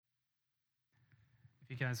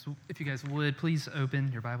If you guys would, please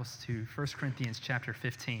open your Bibles to 1 Corinthians chapter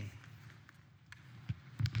 15.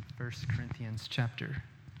 1 Corinthians chapter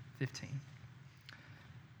 15.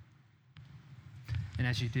 And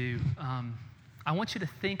as you do, I want you to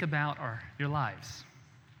think about your lives.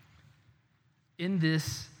 At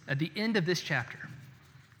the end of this chapter,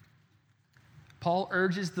 Paul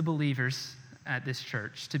urges the believers at this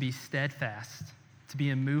church to be steadfast, to be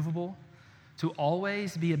immovable, to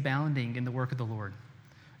always be abounding in the work of the Lord,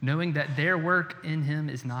 knowing that their work in him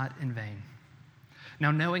is not in vain. Now,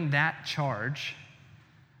 knowing that charge,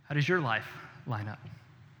 how does your life line up?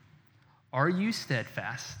 Are you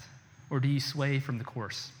steadfast, or do you sway from the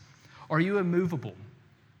course? Are you immovable?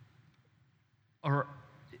 Or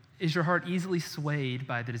is your heart easily swayed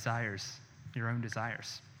by the desires, your own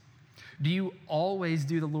desires? Do you always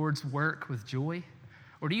do the Lord's work with joy,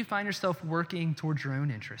 or do you find yourself working towards your own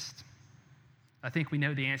interest? I think we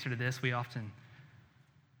know the answer to this. We often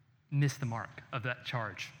miss the mark of that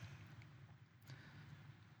charge.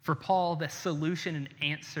 For Paul, the solution and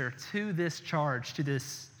answer to this charge, to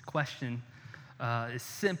this question, is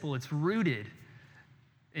simple. It's rooted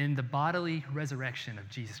in the bodily resurrection of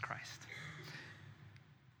Jesus Christ.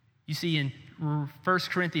 You see, in 1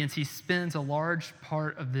 Corinthians, he spends a large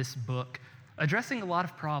part of this book addressing a lot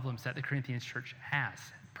of problems that the Corinthians church has,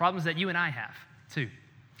 problems that you and I have, too.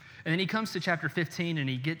 And then he comes to chapter 15, and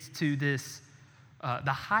he gets to this,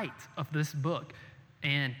 the height of this book.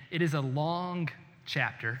 And it is a long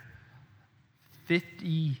chapter,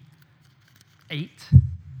 58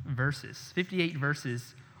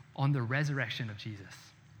 verses on the resurrection of Jesus.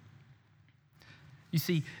 You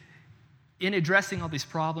see, in addressing all these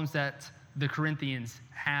problems that the Corinthians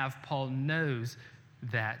have, Paul knows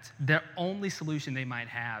that the only solution they might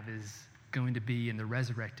have is going to be in the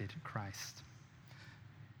resurrected Christ.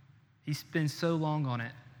 He spends so long on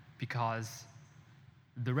it because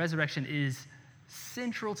the resurrection is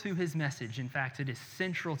central to his message. In fact, it is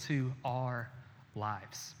central to our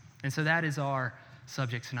lives. And so that is our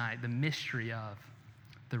subject tonight, the mystery of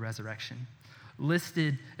the resurrection.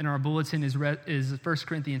 Listed in our bulletin is 1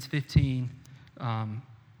 Corinthians 15,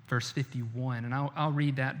 verse 51. And I'll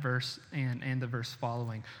read that verse and the verse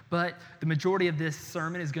following. But the majority of this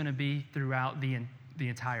sermon is going to be throughout the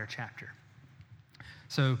entire chapter.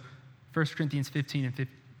 So 1 Corinthians 15 and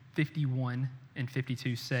 51 and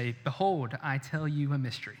 52 say, "Behold, I tell you a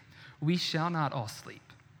mystery. We shall not all sleep,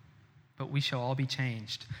 but we shall all be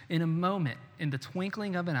changed in a moment, in the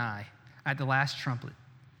twinkling of an eye, at the last trumpet.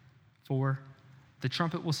 For the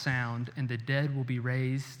trumpet will sound, and the dead will be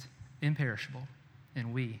raised imperishable,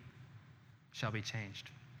 and we shall be changed."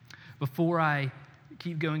 Before I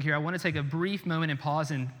keep going here, I want to take a brief moment and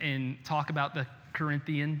pause and talk about the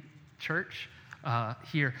Corinthian church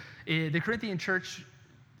here. The Corinthian church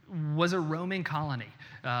was a Roman colony.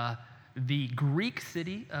 The Greek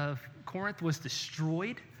city of Corinth was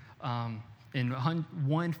destroyed in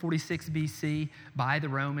 146 BC by the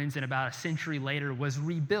Romans, and about a century later was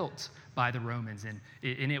rebuilt by the Romans. And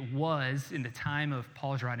it was, in the time of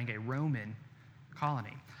Paul's writing, a Roman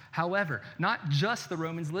colony. However, not just the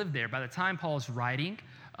Romans lived there. By the time Paul's writing,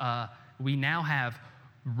 we now have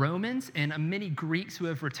Romans and many Greeks who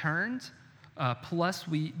have returned. Plus,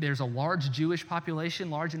 there's a large Jewish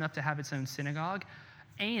population, large enough to have its own synagogue.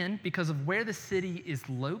 And because of where the city is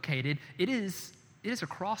located, it is a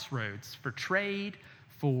crossroads for trade,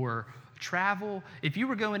 for travel. If you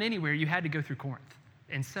were going anywhere, you had to go through Corinth.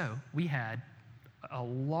 And so we had a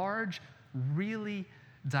large, really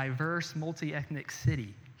diverse, multi-ethnic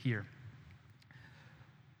city here.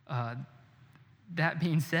 That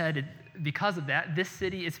being said, because of that,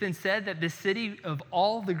 it's been said that this city of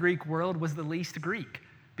all the Greek world was the least Greek,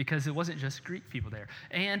 because it wasn't just Greek people there.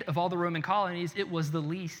 And of all the Roman colonies, it was the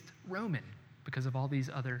least Roman because of all these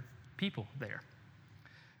other people there.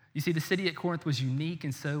 You see, the city at Corinth was unique,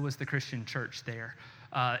 and so was the Christian church there.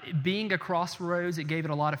 Being a crossroads, it gave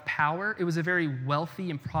it a lot of power. It was a very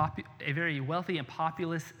wealthy and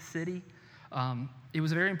populous city. It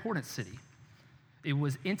was a very important city. It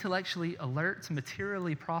was intellectually alert,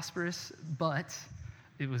 materially prosperous, but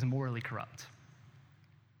it was morally corrupt.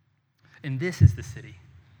 And this is the city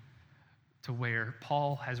to where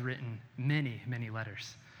Paul has written many, many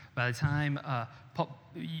letters. By the time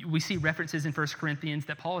we see references in 1 Corinthians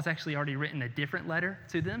that Paul has actually already written a different letter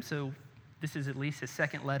to them, so this is at least his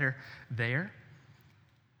second letter there.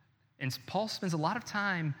 And Paul spends a lot of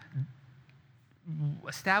time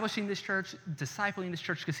establishing this church, discipling this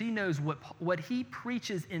church, because he knows what he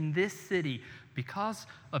preaches in this city, because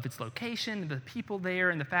of its location, the people there,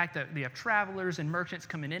 and the fact that they have travelers and merchants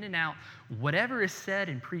coming in and out. Whatever is said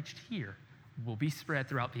and preached here will be spread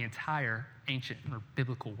throughout the entire ancient or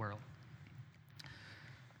biblical world.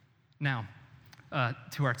 Now,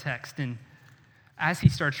 to our text, and as he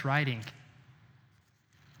starts writing,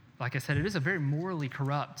 like I said, it is a very morally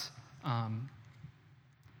corrupt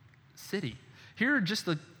city. Here are just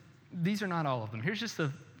these are not all of them. Here's just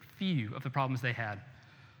a few of the problems they had.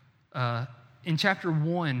 In chapter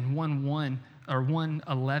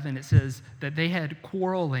 1:11, it says that they had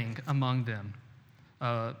quarreling among them.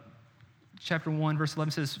 Chapter 1, verse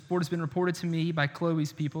 11 says, "For it has been reported to me by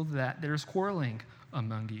Chloe's people that there is quarreling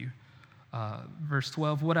among you." Verse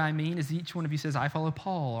 12, "What I mean is each one of you says, I follow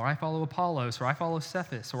Paul, or I follow Apollos, or I follow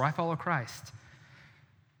Cephas, or I follow Christ.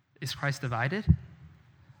 Is Christ divided?"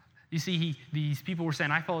 You see, these people were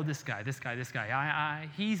saying, "I follow this guy, this guy, this guy.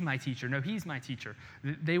 He's my teacher. No, he's my teacher."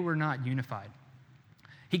 They were not unified.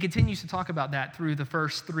 He continues to talk about that through the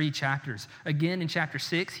first 3 chapters. Again, in chapter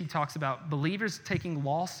 6, he talks about believers taking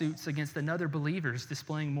lawsuits against another believers,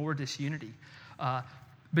 displaying more disunity.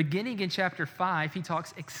 Beginning in chapter 5, he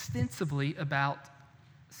talks extensively about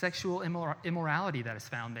sexual immorality that is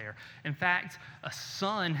found there. In fact, a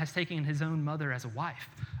son has taken his own mother as a wife.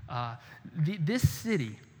 This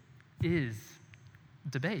city is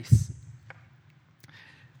debased.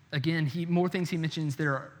 Again, more things he mentions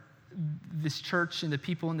there. This church and the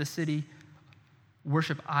people in the city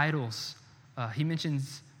worship idols. He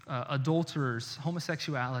mentions adulterers,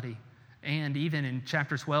 homosexuality, and even in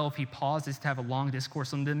chapter 12, he pauses to have a long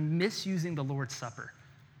discourse on them misusing the Lord's Supper.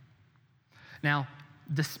 Now,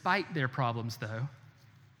 despite their problems, though,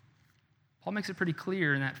 Paul makes it pretty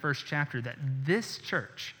clear in that first chapter that this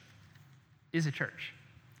church is a church,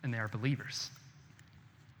 and they are believers.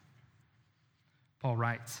 Paul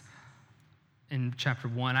writes in chapter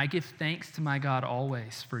 1, "I give thanks to my God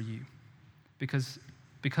always for you, because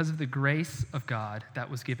of the grace of God that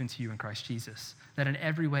was given to you in Christ Jesus, that in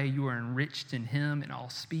every way you are enriched in him in all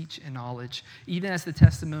speech and knowledge, even as the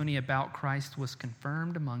testimony about Christ was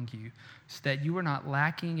confirmed among you, so that you are not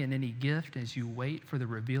lacking in any gift as you wait for the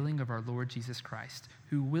revealing of our Lord Jesus Christ,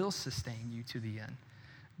 who will sustain you to the end,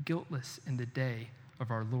 guiltless in the day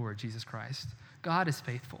of our Lord Jesus Christ. God is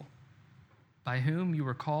faithful, by whom you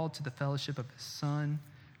were called to the fellowship of his Son,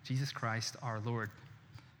 Jesus Christ our Lord."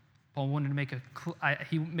 Paul wanted to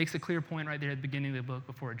he makes a clear point right there at the beginning of the book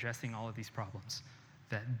before addressing all of these problems,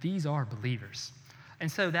 that these are believers. And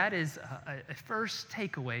so that is a first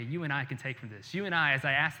takeaway you and I can take from this. You and I, as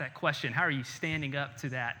I ask that question, how are you standing up to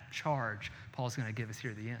that charge Paul's going to give us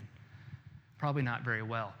here at the end? Probably not very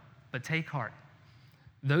well, but take heart.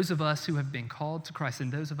 Those of us who have been called to Christ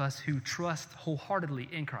and those of us who trust wholeheartedly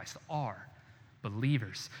in Christ are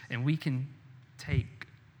believers, and we can take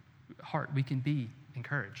heart, we can be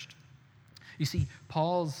encouraged. You see,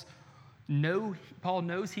 Paul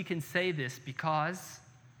knows he can say this because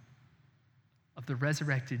of the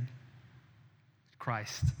resurrected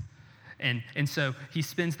Christ. And so he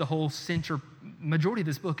spends the whole majority of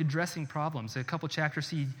this book addressing problems. A couple chapters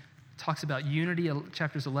he talks about unity.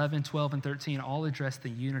 Chapters 11, 12, and 13 all address the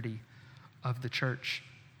unity of the church.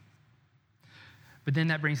 But then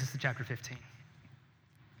that brings us to chapter 15.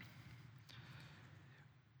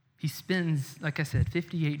 He spends, like I said,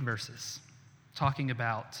 58 verses talking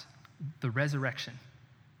about the resurrection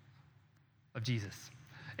of Jesus.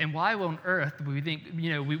 And why on earth we think,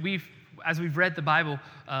 as we've read the Bible,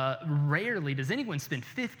 rarely does anyone spend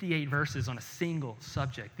 58 verses on a single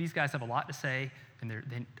subject. These guys have a lot to say, and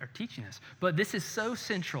they are teaching us. But this is so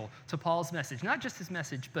central to Paul's message, not just his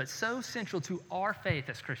message, but so central to our faith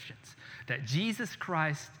as Christians, that Jesus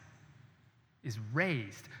Christ is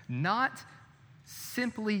raised, not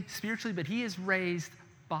simply spiritually, but he is raised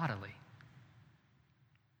bodily.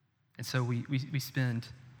 And so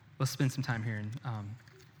let's spend some time here in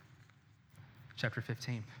chapter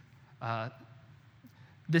 15.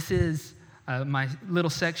 This is my little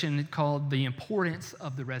section called The Importance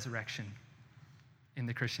of the Resurrection in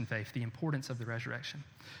the Christian Faith. The importance of the resurrection.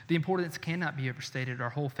 The importance cannot be overstated. Our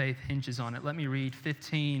whole faith hinges on it. Let me read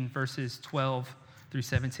 15 verses 12 through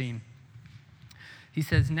 17. He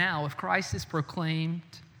says, "Now, if Christ is proclaimed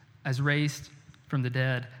as raised from the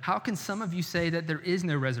dead, how can some of you say that there is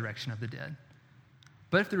no resurrection of the dead?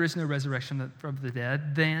 But if there is no resurrection of the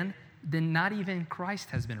dead, then not even Christ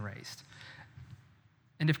has been raised.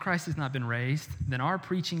 And if Christ has not been raised, then our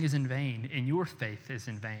preaching is in vain, and your faith is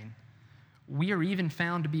in vain. We are even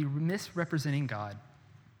found to be misrepresenting God,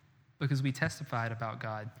 because we testified about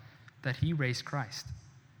God that he raised Christ,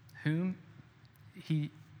 whom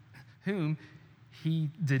he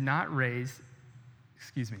did not raise,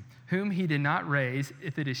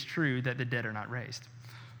 if it is true that the dead are not raised.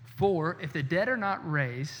 For if the dead are not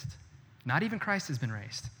raised, not even Christ has been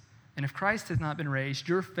raised. And if Christ has not been raised,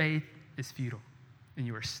 your faith is futile, and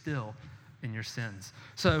you are still in your sins.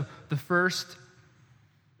 So the first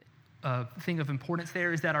thing of importance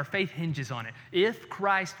there is that our faith hinges on it. If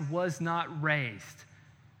Christ was not raised,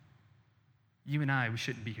 you and I, we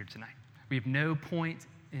shouldn't be here tonight. We have no point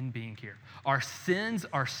in being here. Our sins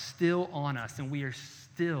are still on us, and we are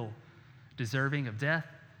still deserving of death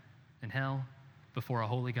and hell before a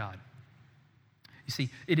holy God. You see,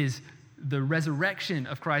 it is the resurrection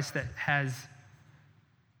of Christ that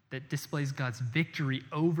displays God's victory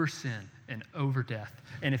over sin and over death.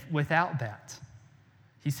 And if without that,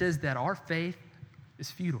 he says that our faith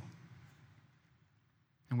is futile.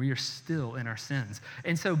 And we are still in our sins.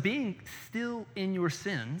 And so being still in your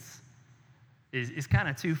sins is kind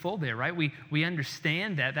of twofold there, right? We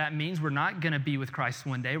understand that means we're not going to be with Christ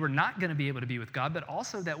one day. We're not going to be able to be with God, but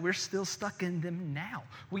also that we're still stuck in them now.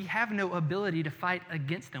 We have no ability to fight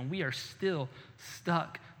against them. We are still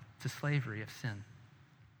stuck to slavery of sin.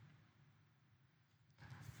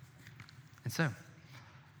 And so,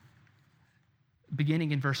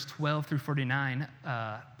 beginning in verse 12 through 49,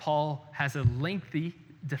 Paul has a lengthy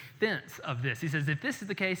defense of this. He says, if this is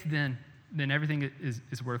the case, then everything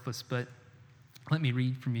is worthless. But let me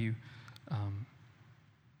read from you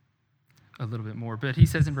a little bit more. But he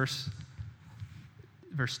says in verse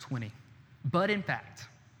 20, but in fact,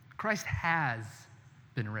 Christ has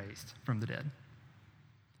been raised from the dead,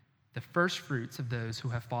 the first fruits of those who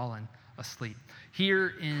have fallen asleep.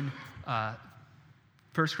 Here in 1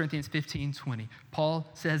 Corinthians 15:20, Paul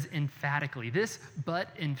says emphatically, this but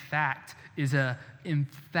in fact is an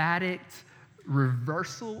emphatic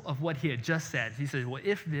reversal of what he had just said. He says, well,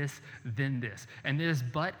 if this, then this. And this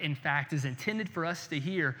but in fact is intended for us to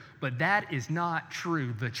hear, but that is not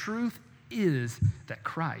true. The truth is that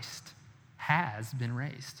Christ has been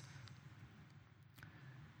raised.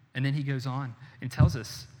 And then he goes on and tells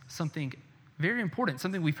us something very important,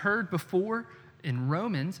 something we've heard before in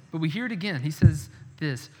Romans, but we hear it again. He says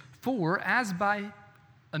this, for as by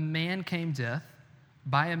a man came death,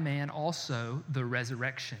 by a man also the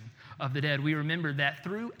resurrection of the dead. We remember that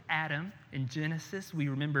through Adam in Genesis, we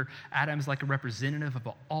remember Adam is like a representative of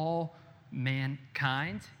all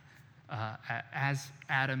mankind. As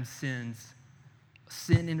Adam sins,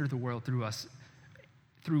 sin entered the world through us.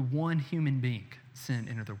 Through one human being, sin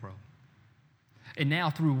entered the world. And now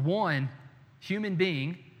through one human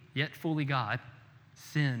being, yet fully God,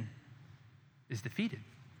 sin is defeated.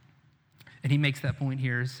 And he makes that point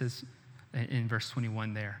here. It says in verse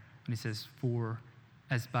 21 there, when he says, for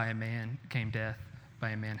as by a man came death, by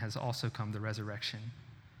a man has also come the resurrection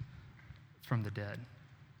from the dead.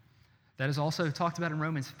 That is also talked about in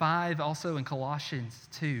Romans 5, also in Colossians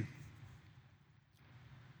 2.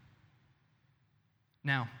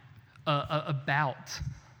 Now, about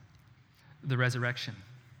the resurrection.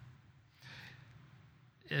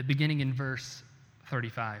 Beginning in verse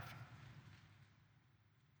 35.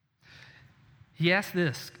 He asks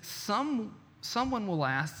this, someone will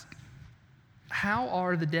ask, how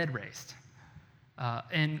are the dead raised?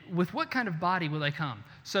 And with what kind of body will they come?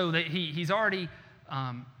 So that he's already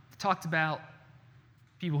talked about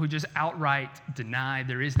people who just outright deny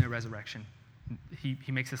there is no resurrection.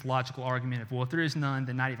 He makes this logical argument of, well, if there is none,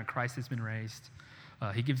 then not even Christ has been raised.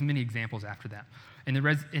 He gives many examples after that.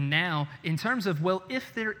 And now, in terms of, well,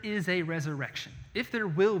 if there is a resurrection, if there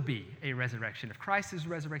will be a resurrection, if Christ is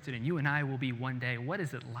resurrected and you and I will be one day, what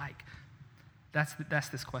is it like? That's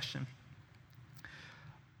this question.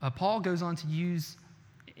 Paul goes on to use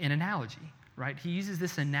an analogy, right? He uses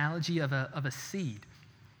this analogy of a seed.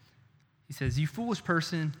 He says, you foolish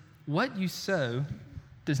person, what you sow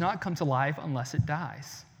does not come to life unless it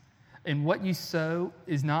dies. And what you sow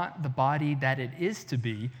is not the body that it is to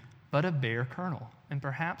be, but a bare kernel, and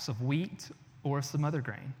perhaps of wheat or of some other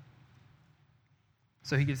grain.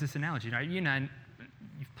 So he gives this analogy, right? You know,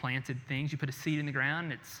 you've planted things, you put a seed in the ground,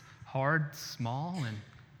 and it's hard, small, and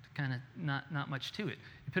kind of not much to it.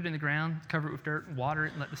 You put it in the ground, cover it with dirt, water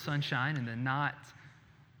it, and let the sun shine, and then not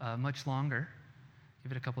much longer.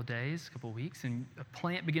 Give it a couple of days, a couple of weeks, and a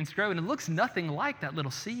plant begins to grow, and it looks nothing like that little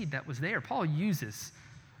seed that was there. Paul uses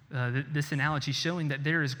this analogy showing that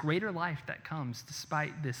there is greater life that comes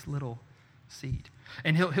despite this little seed.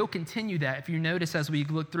 And he'll continue that. If you notice as we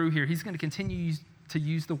look through here, he's going to continue to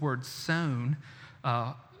use the word sown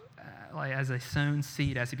like as a sown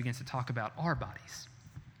seed as he begins to talk about our bodies.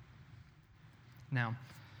 Now,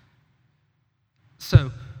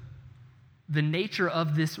 so the nature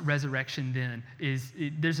of this resurrection then is,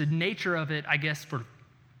 there's a nature of it, I guess, for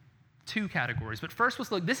two categories. But first,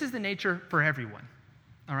 let's look, this is the nature for everyone.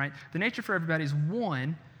 All right? The nature for everybody is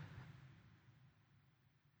one,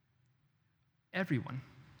 everyone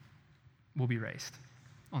will be raised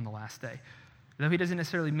on the last day. Though he doesn't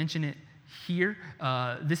necessarily mention it here,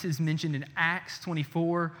 this is mentioned in Acts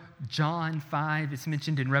 24, John 5, it's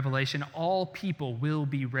mentioned in Revelation. All people will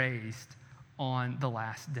be raised on the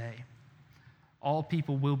last day. All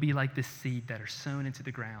people will be like this seed that are sown into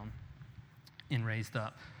the ground and raised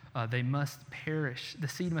up. They must perish. The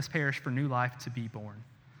seed must perish for new life to be born.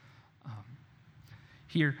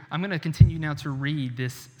 Here, I'm going to continue now to read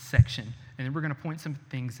this section, and then we're going to point some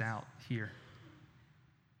things out here.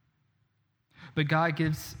 But God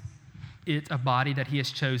gives it a body that he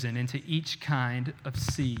has chosen, and to each kind of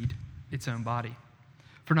seed its own body.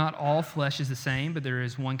 For not all flesh is the same, but there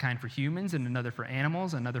is one kind for humans, and another for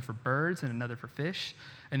animals, another for birds, and another for fish.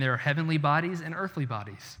 And there are heavenly bodies and earthly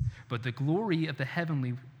bodies. But the glory of the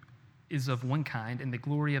heavenly is of one kind, and the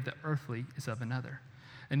glory of the earthly is of another.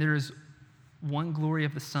 And there is one glory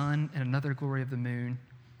of the sun, and another glory of the moon,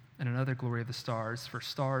 and another glory of the stars, for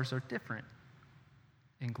stars are different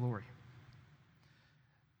in glory.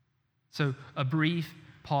 So a brief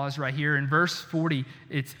pause right here. In verse 40,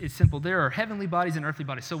 it's simple. There are heavenly bodies and earthly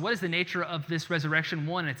bodies. So what is the nature of this resurrection?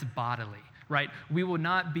 One, it's bodily, right? We will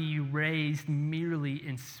not be raised merely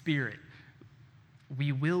in spirit.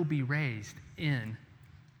 We will be raised in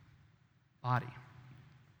body.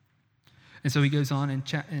 And so he goes on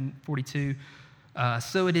in 42,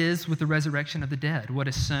 so it is with the resurrection of the dead. What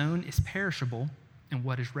is sown is perishable, and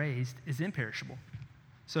what is raised is imperishable.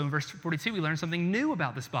 So in verse 42, we learn something new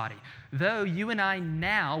about this body. Though you and I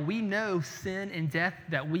now, we know sin and death,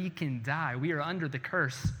 that we can die. We are under the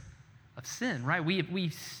curse of sin, right? We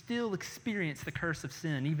still experience the curse of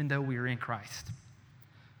sin, even though we are in Christ.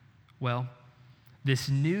 Well, this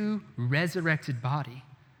new resurrected body,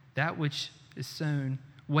 that which is sown,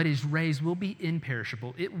 what is raised will be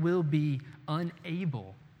imperishable. It will be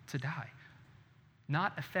unable to die,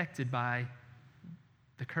 not affected by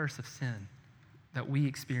the curse of sin that we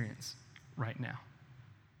experience right now.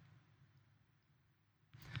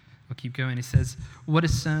 We'll keep going. He says, what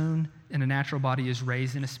is sown in a natural body is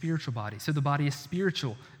raised in a spiritual body. So the body is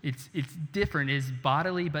spiritual. It's different. It is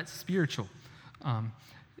bodily but spiritual.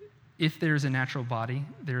 If there is a natural body,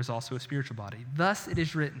 there is also a spiritual body. Thus it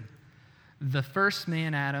is written, the first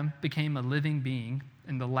man, Adam, became a living being,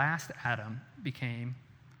 and the last Adam became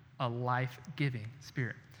a life-giving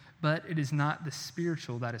spirit. But it is not the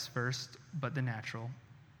spiritual that is first, but the natural,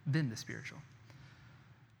 then the spiritual.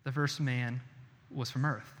 The first man was from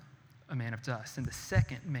earth, a man of dust, and the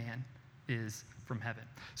second man is from heaven.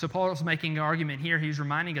 So Paul is making an argument here. He's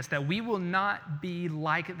reminding us that we will not be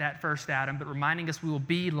like that first Adam, but reminding us we will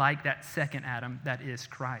be like that second Adam, that is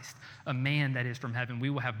Christ, a man that is from heaven. We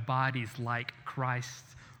will have bodies like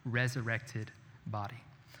Christ's resurrected body.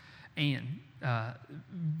 And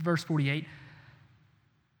verse 48,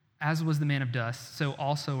 as was the man of dust, so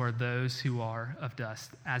also are those who are of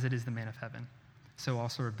dust. As it is the man of heaven, so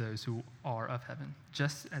also are those who are of heaven.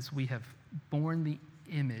 Just as we have borne the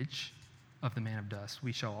image of the man of dust,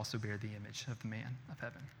 we shall also bear the image of the man of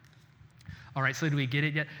heaven. All right, so do we get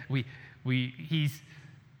it yet? He's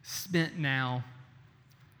spent now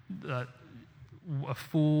a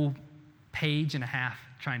full page and a half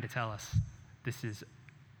trying to tell us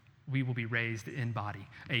we will be raised in body,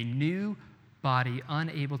 a new body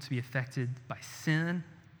unable to be affected by sin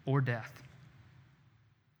or death.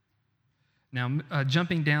 Now,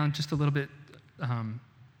 jumping down just a little bit,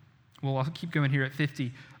 I'll keep going here at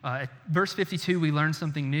 50. At verse 52, we learn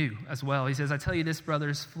something new as well. He says, I tell you this,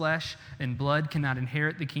 brothers, flesh and blood cannot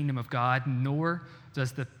inherit the kingdom of God, nor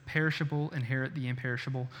does the perishable inherit the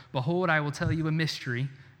imperishable. Behold, I will tell you a mystery.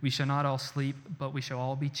 We shall not all sleep, but we shall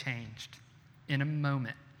all be changed in a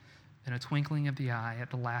moment, in a twinkling of the eye at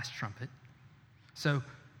the last trumpet. So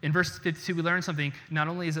in verse 52, we learn something. Not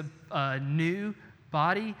only is a new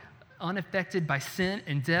body unaffected by sin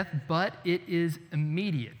and death, but it is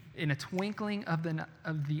immediate. In a twinkling of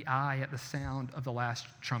the eye at the sound of the last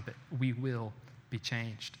trumpet, we will be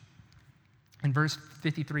changed. In verse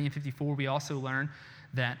 53 and 54, we also learn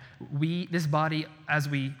that this body, as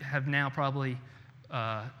we have now probably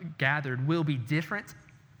gathered, will be different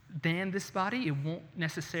than this body. It won't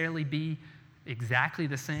necessarily be exactly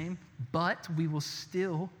the same, but we will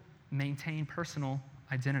still maintain personal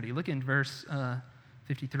identity. Look in verse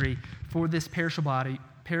 53. For this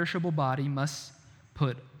perishable body must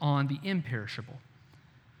put on the imperishable,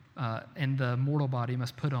 and the mortal body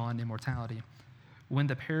must put on immortality. When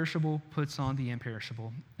the perishable puts on the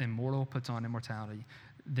imperishable, and mortal puts on immortality,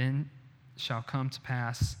 then shall come to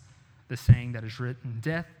pass the saying that is written,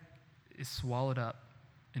 death is swallowed up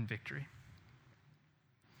in victory.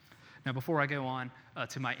 Now, before I go on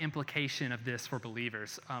to my implication of this for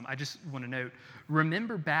believers, I just want to note,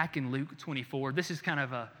 remember back in Luke 24, this is kind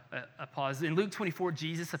of a pause. In Luke 24,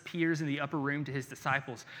 Jesus appears in the upper room to his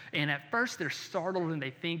disciples, and at first they're startled and they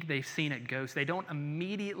think they've seen a ghost. They don't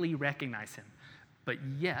immediately recognize him, but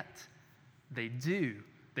yet they do.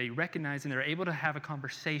 They recognize and they're able to have a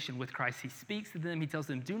conversation with Christ. He speaks to them, he tells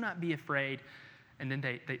them, do not be afraid, and then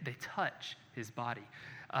they touch his body.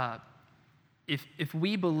 If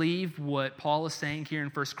we believe what Paul is saying here in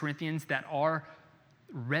 1 Corinthians, that our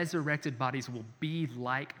resurrected bodies will be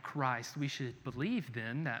like Christ, we should believe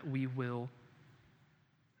then that we will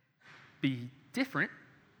be different,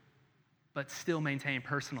 but still maintain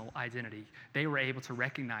personal identity. They were able to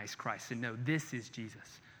recognize Christ and know this is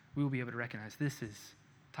Jesus. We will be able to recognize this is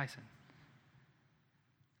Tyson.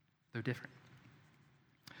 They're different.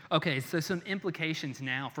 Okay, so some implications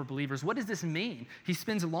now for believers. What does this mean? He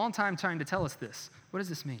spends a long time trying to tell us this. What does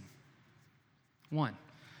this mean? One,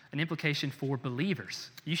 an implication for believers.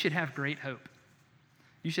 You should have great hope.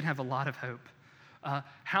 You should have a lot of hope.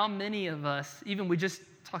 How many of us, even we just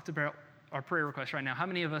talked about our prayer request right now, how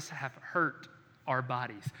many of us have hurt our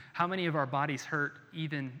bodies? How many of our bodies hurt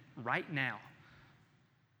even right now?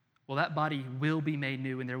 Well, that body will be made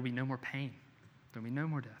new and there will be no more pain. There will be no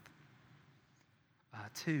more death.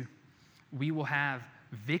 Two, we will have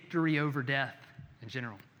victory over death in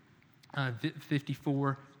general.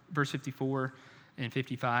 54, verse 54 and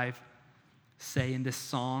 55 say in this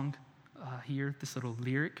song here, this little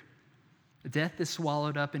lyric, death is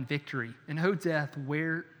swallowed up in victory. And oh, death,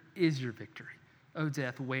 where is your victory? Oh,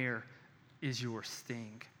 death, where is your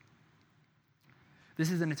sting? This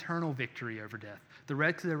is an eternal victory over death. The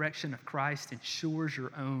resurrection of Christ ensures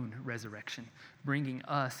your own resurrection, bringing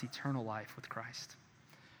us eternal life with Christ.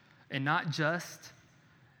 And not just,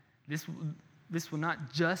 this will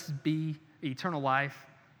not just be eternal life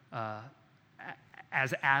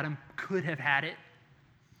as Adam could have had it,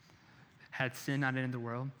 had sin not entered the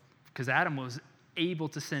world, because Adam was able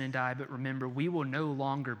to sin and die, but remember, we will no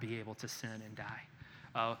longer be able to sin and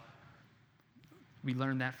die. We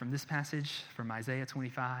learned that from this passage, from Isaiah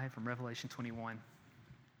 25, from Revelation 21.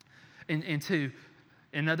 And two,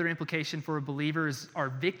 another implication for a believer is our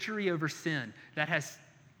victory over sin. That has,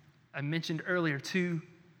 I mentioned earlier, two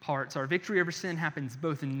parts. Our victory over sin happens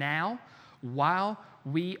both now, while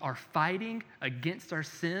we are fighting against our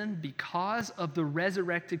sin because of the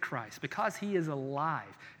resurrected Christ, because he is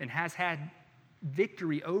alive and has had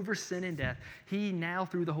victory over sin and death. He now,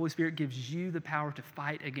 through the Holy Spirit, gives you the power to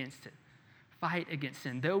fight against it. Fight against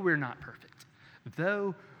sin. Though we're not perfect,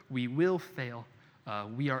 though we will fail,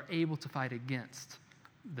 we are able to fight against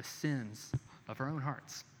the sins of our own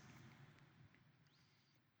hearts.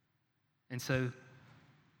 And so, it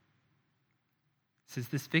says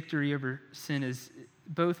this victory over sin is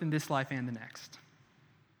both in this life and the next.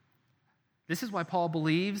 This is why Paul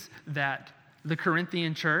believes that the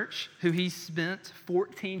Corinthian church, who he spent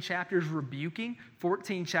 14 chapters rebuking,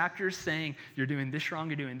 14 chapters saying, you're doing this wrong,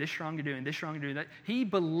 you're doing this wrong, you're doing this wrong, you're doing that. He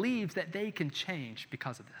believes that they can change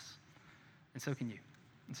because of this. And so can you,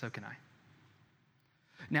 and so can I.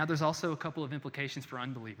 Now, there's also a couple of implications for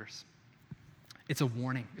unbelievers. It's a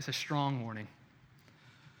warning. It's a strong warning.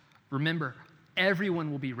 Remember,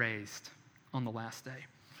 everyone will be raised on the last day.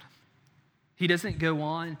 He doesn't go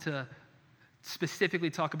on to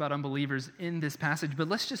specifically talk about unbelievers in this passage, but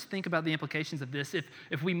let's just think about the implications of this.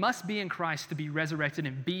 If we must be in Christ to be resurrected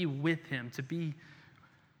and be with him, to be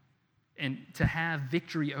and to have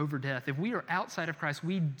victory over death, if we are outside of Christ,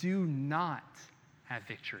 we do not have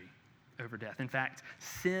victory over death. In fact,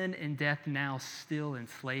 sin and death now still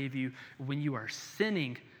enslave you. When you are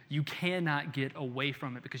sinning, you cannot get away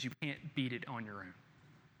from it because you can't beat it on your own.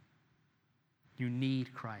 You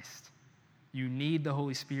need Christ. You need the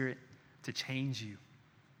Holy Spirit to change you,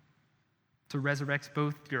 to resurrect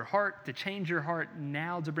both your heart, to change your heart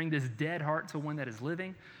now, to bring this dead heart to one that is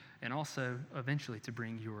living, and also eventually to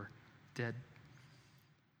bring your dead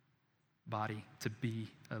body to be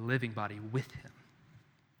a living body with him.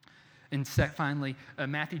 And finally,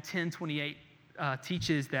 Matthew 10:28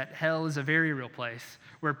 teaches that hell is a very real place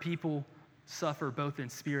where people suffer both in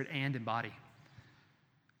spirit and in body.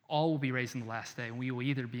 All will be raised in the last day, and we will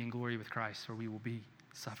either be in glory with Christ or we will be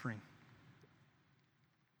suffering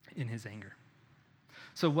in his anger.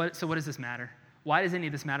 So what does this matter? Why does any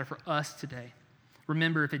of this matter for us today?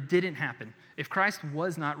 Remember, if it didn't happen, if Christ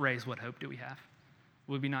was not raised, what hope do we have?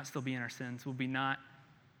 Would we not still be in our sins? Would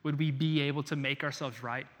we be able to make ourselves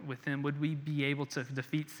right with him? Would we be able to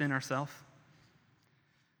defeat sin ourselves?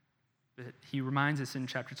 But he reminds us in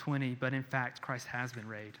chapter 20, but in fact, Christ has been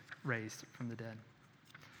raised from the dead.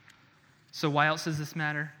 So why else does this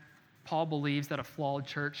matter? Paul believes that a flawed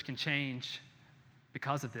church can change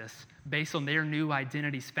because of this, based on their new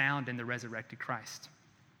identities found in the resurrected Christ.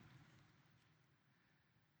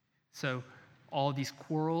 So all these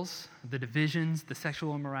quarrels, the divisions, the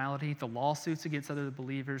sexual immorality, the lawsuits against other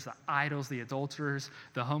believers, the idols, the adulterers,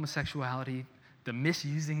 the homosexuality, the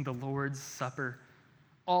misusing the Lord's Supper,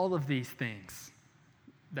 all of these things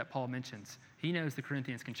that Paul mentions, he knows the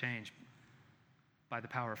Corinthians can change by the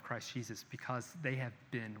power of Christ Jesus because they have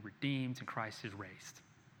been redeemed and Christ is raised.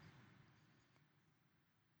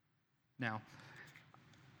 Now,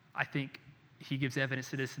 I think he gives evidence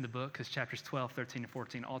to this in the book because chapters 12, 13, and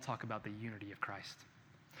 14 all talk about the unity of Christ.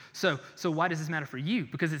 So why does this matter for you?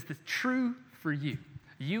 Because it's true for you.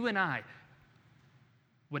 You and I,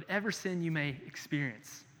 whatever sin you may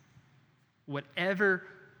experience, whatever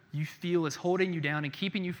you feel is holding you down and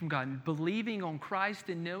keeping you from God, and believing on Christ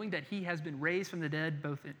and knowing that he has been raised from the dead,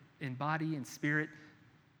 both in body and spirit,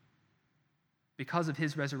 because of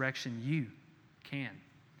his resurrection, you can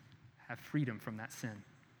have freedom from that sin.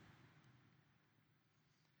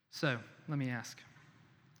 So, let me ask,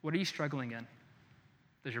 what are you struggling in?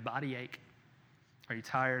 Does your body ache? Are you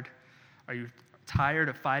tired? Are you tired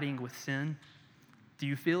of fighting with sin? Do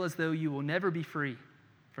you feel as though you will never be free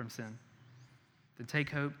from sin? Then take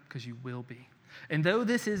hope, because you will be. And though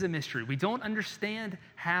this is a mystery, we don't understand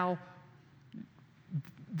how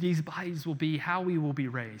these bodies will be, how we will be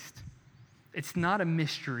raised. It's not a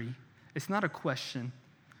mystery. It's not a question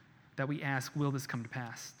that we ask, will this come to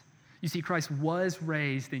pass? You see, Christ was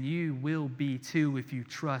raised, and you will be too if you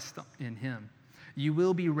trust in him. You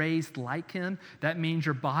will be raised like him. That means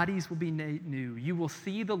your bodies will be made new. You will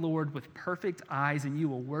see the Lord with perfect eyes, and you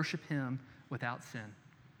will worship him without sin.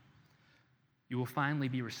 You will finally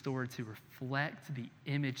be restored to reflect the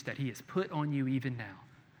image that he has put on you even now,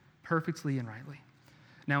 perfectly and rightly.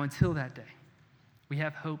 Now, until that day, we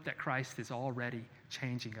have hope that Christ is already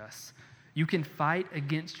changing us. You can fight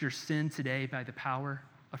against your sin today by the power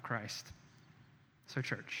of Christ. So,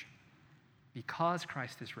 church, because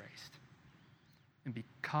Christ is raised, and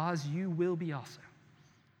because you will be also,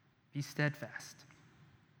 be steadfast,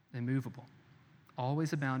 immovable,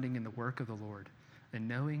 always abounding in the work of the Lord, and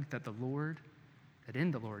knowing that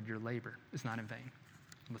in the Lord your labor is not in vain.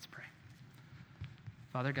 Let's pray.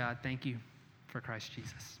 Father God, thank you for Christ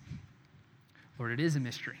Jesus. Lord, it is a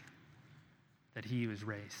mystery that he was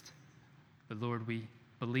raised. But Lord, we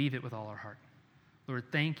believe it with all our heart. Lord,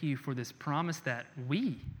 thank you for this promise that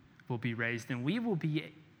we will be raised and we will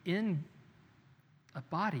be in a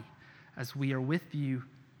body as we are with you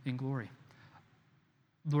in glory.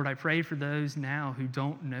 Lord, I pray for those now who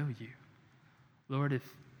don't know you. Lord, if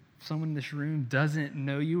someone in this room doesn't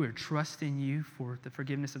know you or trust in you for the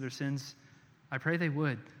forgiveness of their sins, I pray they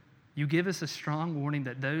would. You give us a strong warning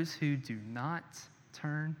that those who do not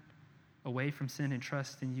turn away from sin and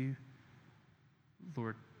trust in you,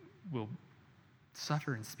 Lord, will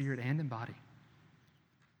suffer in spirit and in body.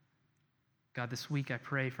 God, this week I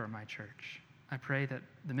pray for my church. I pray that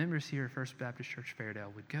the members here at First Baptist Church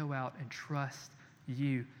Fairdale would go out and trust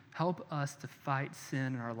you. Help us to fight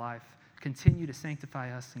sin in our life. Continue to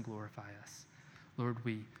sanctify us and glorify us. Lord,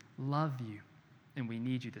 we love you and we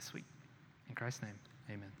need you this week. In Christ's name,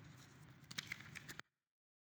 amen.